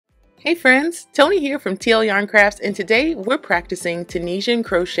Hey friends, Tony here from TL Yarn Crafts, and today we're practicing Tunisian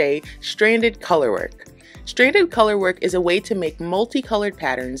Crochet stranded colorwork. Stranded colorwork is a way to make multicolored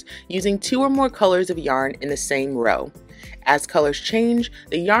patterns using 2 or more colors of yarn in the same row. As colors change,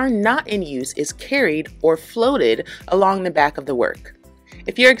 the yarn not in use is carried or floated along the back of the work.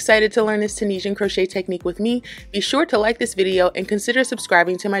 If you're excited to learn this Tunisian crochet technique with me, be sure to like this video and consider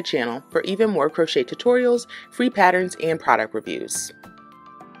subscribing to my channel for even more crochet tutorials, free patterns, and product reviews.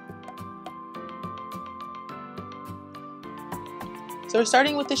 So we're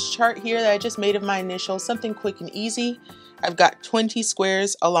starting with this chart here that I just made of my initials, something quick and easy. I've got 20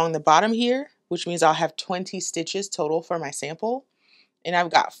 squares along the bottom here, which means I'll have 20 stitches total for my sample. And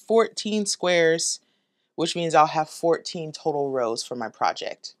I've got 14 squares, which means I'll have 14 total rows for my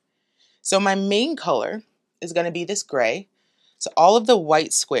project. So my main color is going to be this gray. So all of the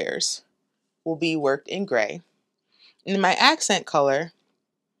white squares will be worked in gray. And my accent color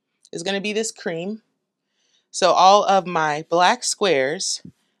is going to be this cream. So all of my black squares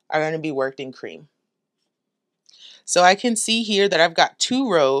are going to be worked in cream. So I can see here that I've got 2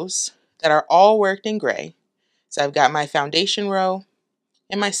 rows that are all worked in gray. So I've got my foundation row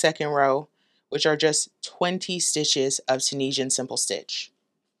and my second row, which are just 20 stitches of Tunisian simple stitch.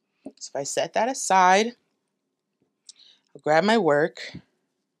 So if I set that aside, I'll grab my work,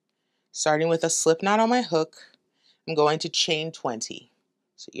 starting with a slip knot on my hook. I'm going to chain 20.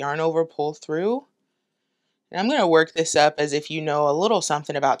 So yarn over, pull through. And I'm going to work this up as if you know a little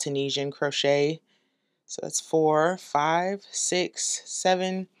something about Tunisian crochet. So that's 4, 5, 6,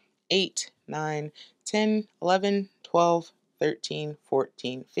 7, 8, 9, 10, 11, 12, 13,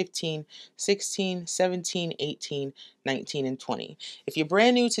 14, 15, 16, 17, 18, 19, and 20. If you're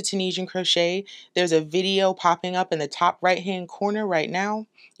brand new to Tunisian crochet, there's a video popping up in the top right hand corner right now.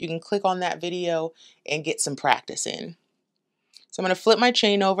 You can click on that video and get some practice in. So I'm going to flip my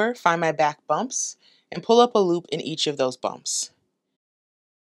chain over, find my back bumps, and pull up a loop in each of those bumps.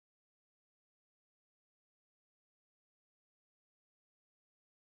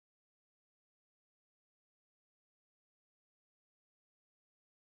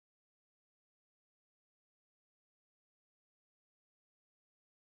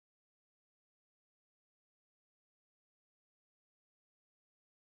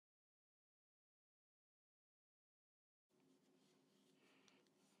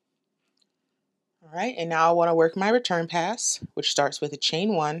 All right, and now I want to work my return pass, which starts with a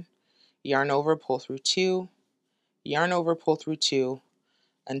chain 1, yarn over, pull through 2, yarn over, pull through 2,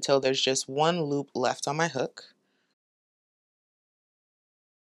 until there's just 1 loop left on my hook.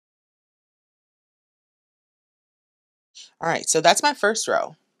 All right, so that's my first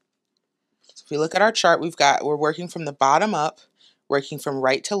row. So if we look at our chart, we're working from the bottom up, working from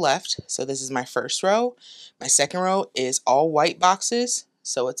right to left. So this is my first row. My second row is all white boxes,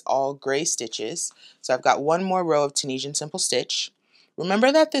 so it's all gray stitches. So I've got 1 more row of Tunisian simple stitch.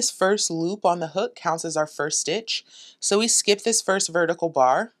 Remember that this first loop on the hook counts as our first stitch. So we skip this first vertical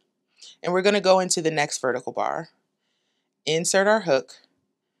bar, and we're going to go into the next vertical bar. Insert our hook,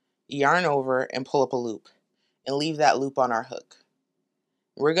 yarn over, and pull up a loop, and leave that loop on our hook.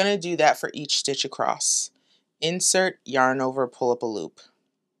 We're going to do that for each stitch across. Insert, yarn over, pull up a loop.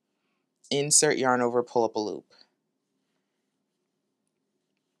 Insert, yarn over, pull up a loop.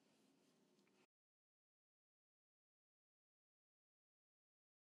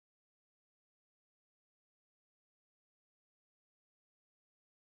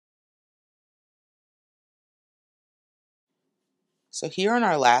 So here on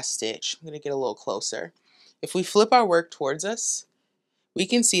our last stitch, I'm going to get a little closer. If we flip our work towards us, we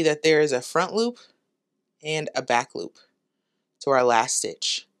can see that there is a front loop and a back loop to our last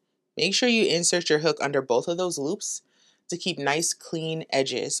stitch. Make sure you insert your hook under both of those loops to keep nice clean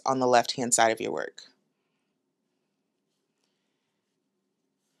edges on the left hand side of your work.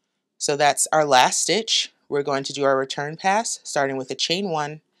 So that's our last stitch. We're going to do our return pass, starting with a chain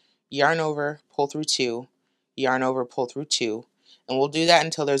 1, yarn over, pull through 2, yarn over, pull through 2, and we'll do that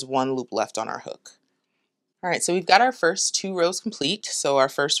until there's 1 loop left on our hook. All right, so we've got our first 2 rows complete. So our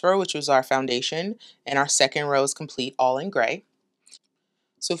first row, which was our foundation, and our second row is complete, all in gray.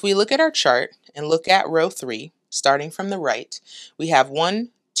 So if we look at our chart and look at row 3, starting from the right, we have 1,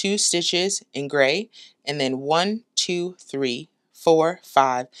 2 stitches in gray, and then 1, 2, 3, 4,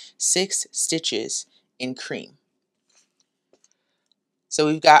 5, 6 stitches in cream. So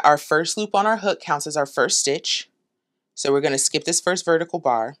we've got our first loop on our hook counts as our first stitch. So we're going to skip this first vertical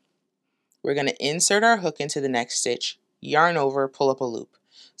bar. We're going to insert our hook into the next stitch, yarn over, pull up a loop.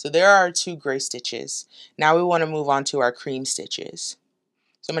 So there are our 2 gray stitches. Now we want to move on to our cream stitches.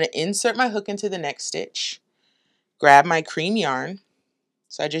 So I'm going to insert my hook into the next stitch, grab my cream yarn,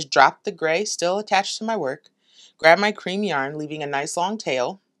 So I just dropped the gray still attached to my work, grab my cream yarn, leaving a nice long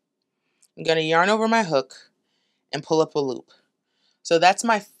tail. I'm going to yarn over my hook and pull up a loop. So that's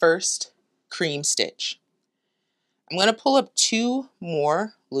my first cream stitch. I'm going to pull up 2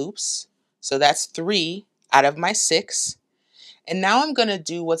 more loops. So that's 3 out of my 6. And now I'm going to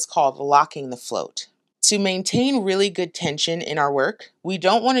do what's called locking the float. To maintain really good tension in our work, we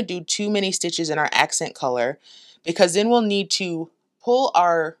don't want to do too many stitches in our accent color because then we'll need to pull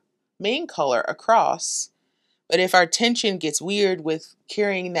our main color across. But if our tension gets weird with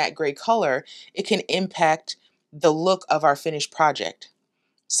carrying that gray color, it can impact the look of our finished project.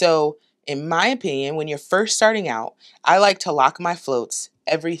 So in my opinion, when you're first starting out, I like to lock my floats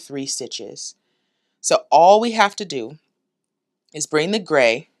every 3 stitches. So all we have to do is bring the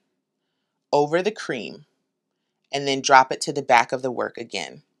gray over the cream and then drop it to the back of the work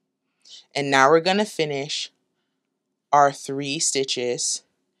again. And now we're going to finish our 3 stitches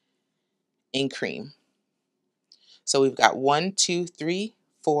in cream. So we've got 1, 2, 3,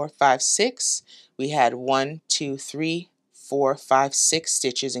 4, 5, 6. We had 1, 2, 3, 4, 5, 6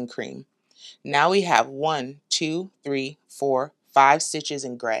 stitches in cream. Now we have 1, 2, 3, 4, 5 stitches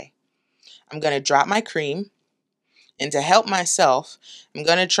in gray. I'm going to drop my cream, and to help myself, I'm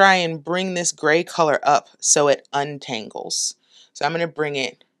going to try and bring this gray color up so it untangles. So I'm going to bring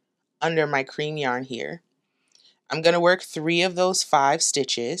it under my cream yarn here. I'm going to work 3 of those 5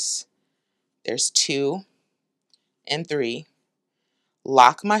 stitches. There's 2 and 3.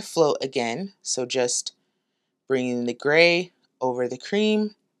 Lock my float again, so just bringing the gray over the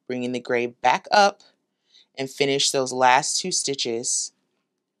cream, bringing the gray back up, and finish those last 2 stitches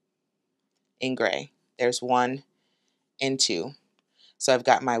in gray. There's 1 and 2. So I've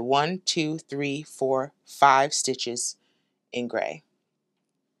got my 1, 2, 3, 4, 5 stitches in gray.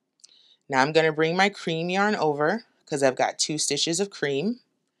 Now I'm going to bring my cream yarn over because I've got 2 stitches of cream,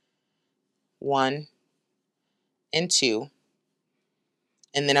 1 and 2.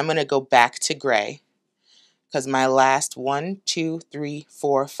 And then I'm going to go back to gray because my last 1, 2, 3,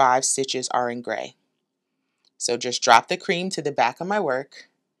 4, 5 stitches are in gray. So just drop the cream to the back of my work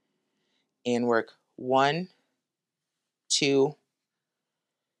and work 1, 2,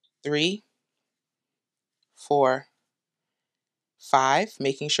 3, 4, 5,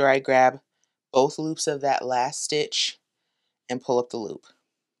 making sure I grab both loops of that last stitch and pull up the loop.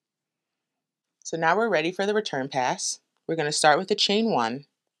 So now we're ready for the return pass. We're going to start with the chain 1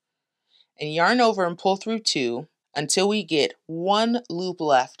 and yarn over and pull through 2 until we get 1 loop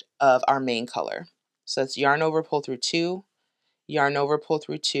left of our main color. So it's yarn over, pull through 2, yarn over, pull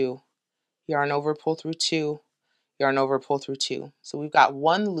through 2, yarn over, pull through 2, yarn over, pull through 2. So we've got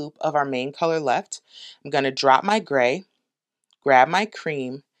 1 loop of our main color left. I'm going to drop my gray, grab my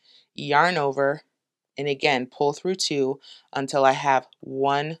cream, yarn over, and again pull through 2 until I have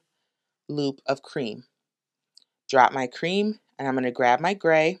 1 loop of cream. Drop my cream, and I'm going to grab my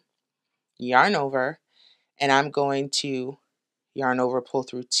gray, yarn over, and I'm going to yarn over, pull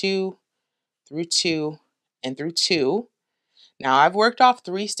through 2, through 2, and through 2. Now I've worked off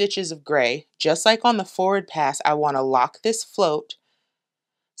 3 stitches of gray. Just like on the forward pass, I want to lock this float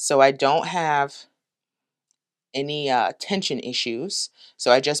so I don't have any tension issues.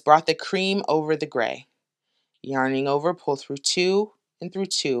 So I just brought the cream over the gray. Yarning over, pull through 2 and through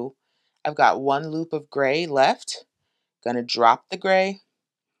 2. I've got 1 loop of gray left. Gonna drop the gray,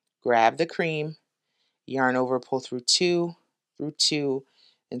 grab the cream, yarn over, pull through 2, through 2,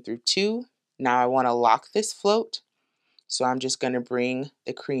 and through 2. Now I want to lock this float, so I'm just going to bring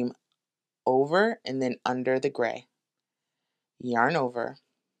the cream over and then under the gray. Yarn over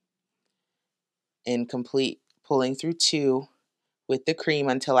and complete pulling through 2 with the cream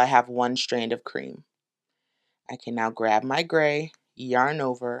until I have 1 strand of cream. I can now grab my gray, yarn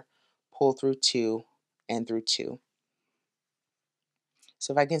over, pull through 2 and through 2.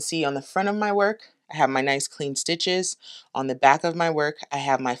 So if I can see on the front of my work, I have my nice clean stitches. On the back of my work, I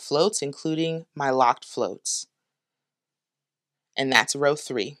have my floats, including my locked floats. And that's row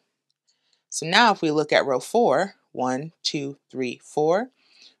 3. So now if we look at row 4, 1, 2, 3, 4,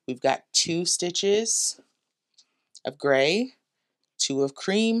 we've got 2 stitches of gray, 2 of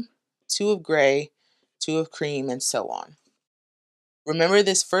cream, 2 of gray, 2 of cream, and so on. Remember,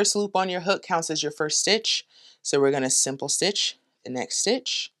 this first loop on your hook counts as your first stitch, so we're going to simple stitch the next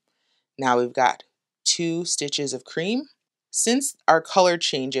stitch. Now we've got 2 stitches of cream. Since our color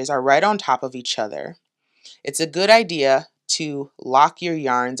changes are right on top of each other, it's a good idea to lock your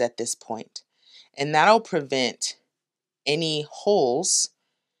yarns at this point, and that'll prevent any holes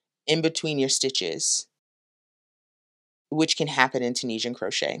in between your stitches, which can happen in Tunisian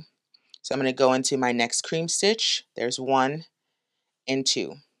crochet. So I'm going to go into my next cream stitch. There's 1 and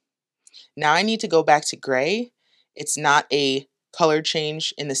 2. Now I need to go back to gray. It's not a color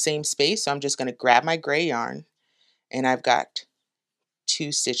change in the same space, so I'm just going to grab my gray yarn, and I've got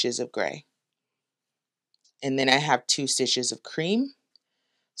 2 stitches of gray. And then I have 2 stitches of cream,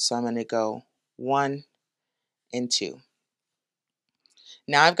 so I'm going to go 1 and 2.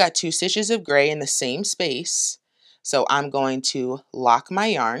 Now I've got 2 stitches of gray in the same space, so I'm going to lock my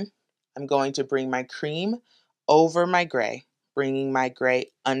yarn. I'm going to bring my cream over my gray, bringing my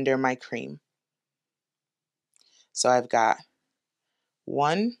gray under my cream. So I've got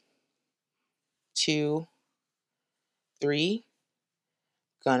 1, 2, 3,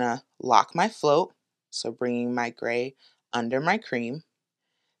 gonna lock my float, so bringing my gray under my cream.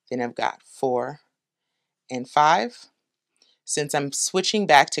 Then I've got 4 and 5. Since I'm switching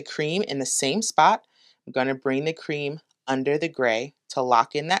back to cream in the same spot, I'm gonna bring the cream under the gray to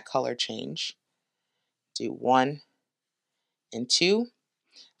lock in that color change. Do 1 and 2.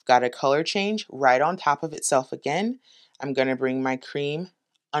 I've got a color change right on top of itself again. I'm gonna bring my cream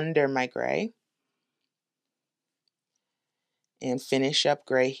under my gray and finish up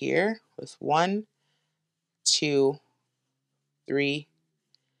gray here with 1, 2, 3,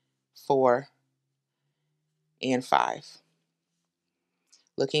 4, and 5.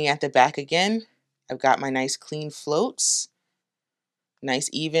 Looking at the back again, I've got my nice clean floats, nice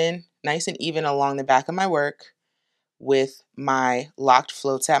and even along the back of my work, with my locked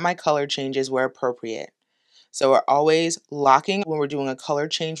floats at my color changes where appropriate. So we're always locking when we're doing a color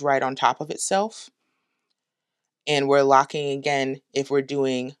change right on top of itself. And we're locking again if we're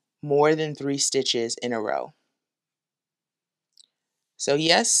doing more than 3 stitches in a row. So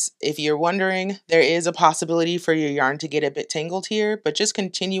yes, if you're wondering, there is a possibility for your yarn to get a bit tangled here, but just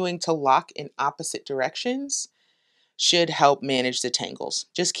continuing to lock in opposite directions should help manage the tangles.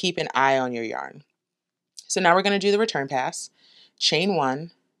 Just keep an eye on your yarn. So now we're going to do the return pass. Chain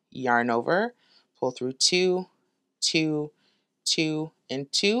 1, yarn over, pull through 2, 2, 2,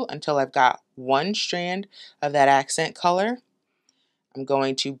 and 2 until I've got 1 strand of that accent color. I'm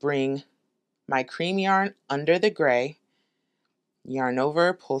going to bring my cream yarn under the gray, yarn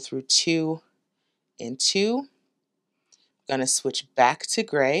over, pull through 2 and 2. I'm going to switch back to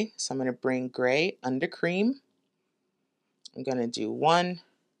gray, so I'm going to bring gray under cream. I'm going to do 1,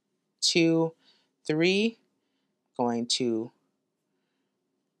 2, 3. Going to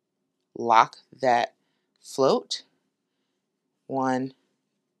lock that float. 1,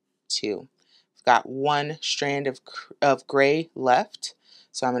 2. I've got 1 strand of gray left,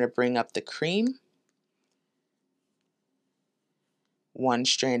 so I'm going to bring up the cream. 1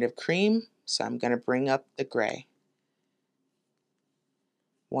 strand of cream, so I'm going to bring up the gray.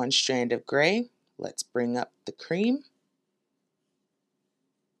 1 strand of gray, let's bring up the cream.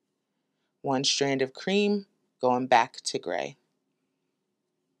 1 strand of cream, going back to gray.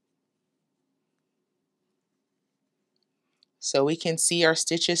 So we can see our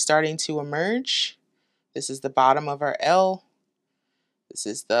stitches starting to emerge. This is the bottom of our L. This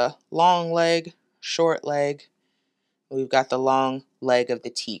is the long leg, short leg. We've got the long leg of the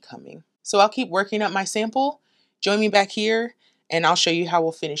T coming. So I'll keep working up my sample. Join me back here and I'll show you how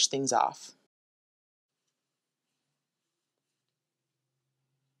we'll finish things off.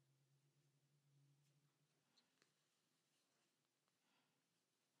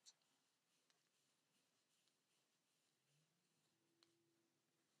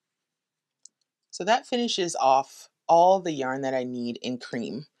 So that finishes off all the yarn that I need in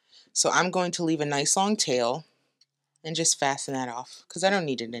cream. So I'm going to leave a nice long tail and just fasten that off because I don't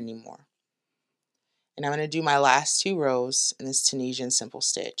need it anymore. And I'm going to do my last 2 rows in this Tunisian simple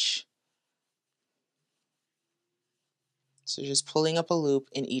stitch. So just pulling up a loop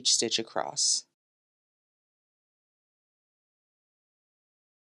in each stitch across.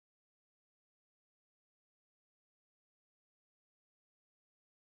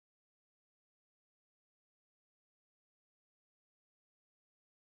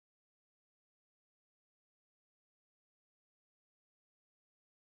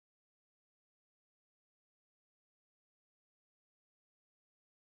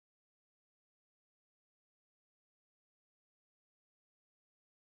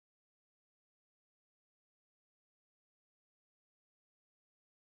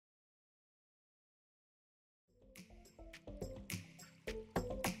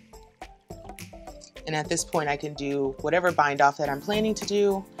 And at this point I can do whatever bind off that I'm planning to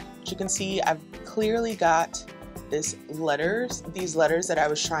do. But you can see I've clearly got these letters that I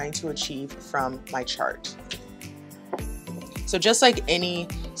was trying to achieve from my chart. So just like any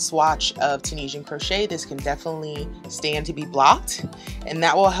swatch of Tunisian crochet, this can definitely stand to be blocked, and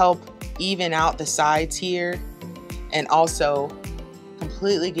that will help even out the sides here and also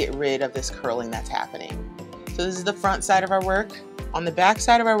completely get rid of this curling that's happening. So this is the front side of our work. On the back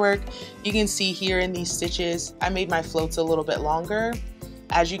side of our work, you can see here in these stitches, I made my floats a little bit longer.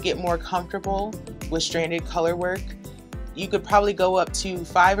 As you get more comfortable with stranded color work, you could probably go up to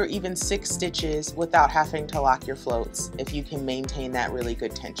 5 or even 6 stitches without having to lock your floats if you can maintain that really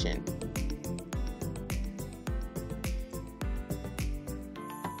good tension.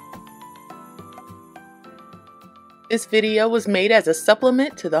 This video was made as a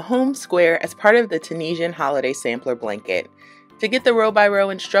supplement to the home square as part of the Tunisian holiday sampler blanket. To get the row by row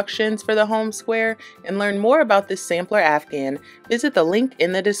instructions for the home square and learn more about this sampler afghan, visit the link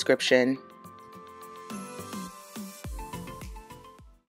in the description.